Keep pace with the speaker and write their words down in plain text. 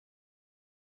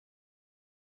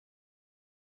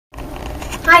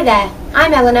Hi there,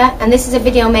 I'm Eleanor and this is a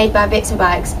video made by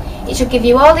Bitzforbikes. It should give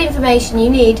you all the information you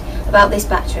need about this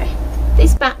battery.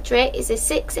 This battery is a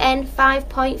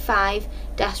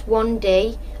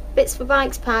 6N5.5-1D,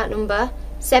 Bitzforbikes part number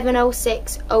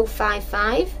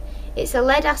 706055. It's a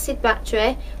lead acid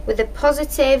battery with the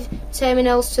positive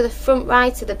terminals to the front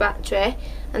right of the battery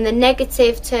and the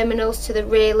negative terminals to the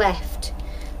rear left.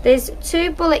 There's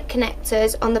two bullet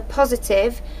connectors on the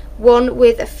positive, one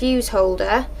with a fuse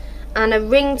holder and a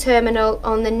ring terminal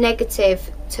on the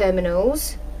negative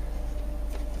terminals.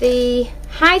 The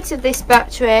height of this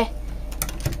battery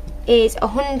is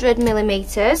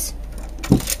 100mm.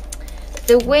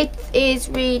 The width is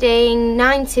reading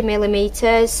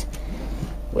 90mm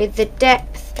with the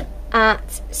depth at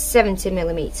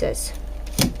 70mm.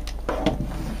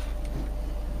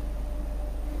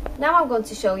 Now I'm going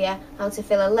to show you how to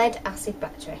fill a lead acid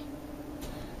battery.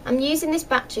 I'm using this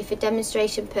battery for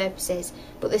demonstration purposes,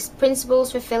 but the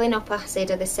principles for filling up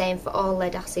acid are the same for all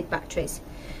lead acid batteries.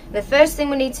 The first thing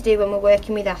we need to do when we're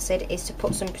working with acid is to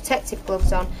put some protective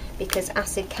gloves on, because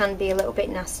acid can be a little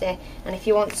bit nasty, and if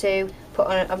you want to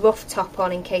put a rough top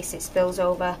on in case it spills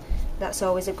over, that's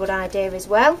always a good idea as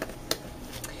well.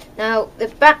 Now the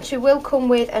battery will come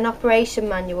with an operation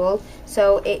manual,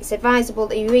 so it's advisable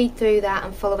that you read through that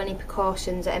and follow any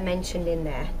precautions that are mentioned in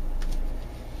there.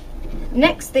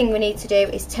 Next thing we need to do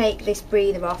is take this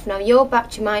breather off. Now your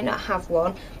battery might not have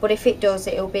one, but if it does,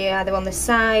 it'll be either on the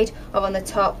side or on the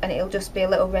top, and it'll just be a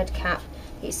little red cap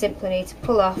you simply need to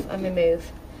pull off and remove,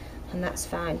 and that's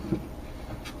fine.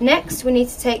 Next we need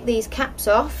to take these caps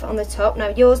off on the top. Now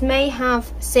yours may have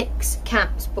 6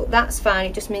 caps, but that's fine,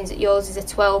 it just means that yours is a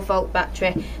 12-volt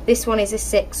battery. This one is a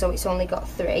 6, so it's only got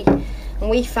 3. And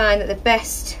we find that the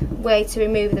best way to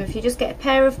remove them, if you just get a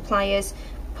pair of pliers,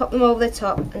 pop them over the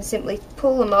top and simply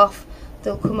pull them off,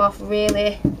 they'll come off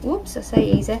really,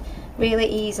 really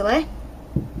easily.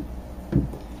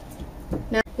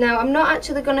 Now I'm not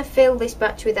actually going to fill this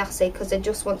battery with acid because I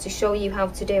just want to show you how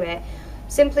to do it.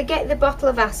 Simply get the bottle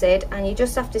of acid and you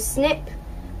just have to snip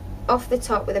off the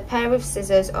top with a pair of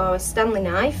scissors or a Stanley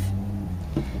knife.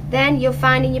 Then you'll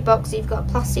find in your box that you've got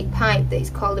a plastic pipe that is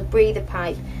called a breather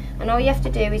pipe, and all you have to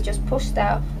do is just push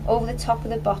that over the top of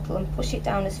the bottle and push it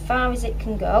down as far as it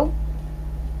can go.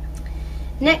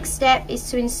 Next step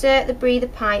is to insert the breather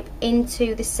pipe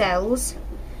into the cells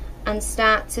and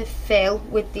start to fill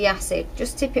with the acid.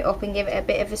 Just tip it up and give it a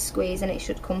bit of a squeeze and it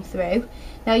should come through.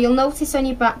 Now you'll notice on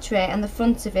your battery and the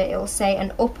front of it, it'll say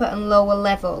an upper and lower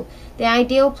level. The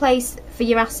ideal place for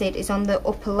your acid is on the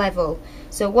upper level.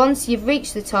 So once you've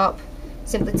reached the top,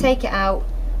 simply take it out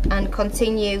and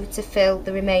continue to fill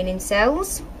the remaining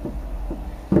cells,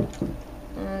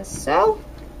 as so.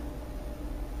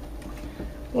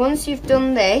 Once you've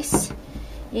done this,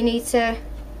 you need to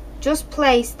just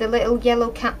place the little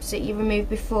yellow caps that you removed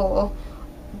before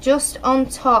just on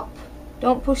top.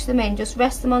 Don't push them in, just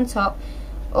rest them on top.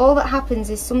 All that happens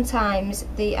is sometimes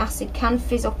the acid can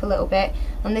fizz up a little bit,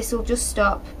 and this will just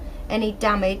stop any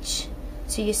damage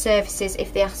to your surfaces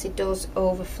if the acid does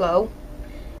overflow.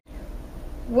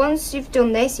 Once you've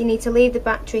done this, you need to leave the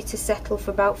battery to settle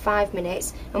for about 5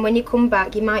 minutes, and when you come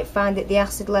back you might find that the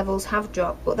acid levels have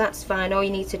dropped, but that's fine. All you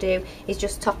need to do is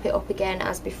just top it up again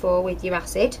as before with your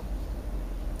acid.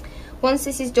 Once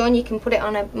this is done, you can put it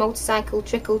on a motorcycle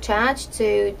trickle charge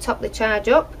to top the charge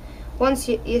up. Once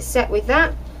you're set with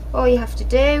that, all you have to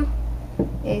do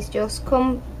is just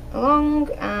come along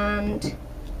and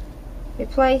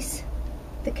replace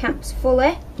the caps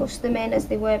fully, push them in as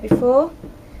they were before,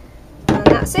 and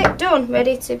that's it, done,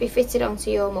 ready to be fitted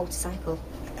onto your motorcycle.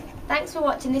 Thanks for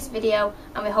watching this video,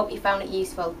 and we hope you found it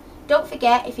useful. Don't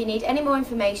forget, if you need any more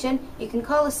information, you can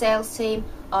call the sales team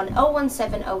on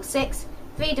 01706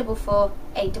 344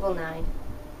 899.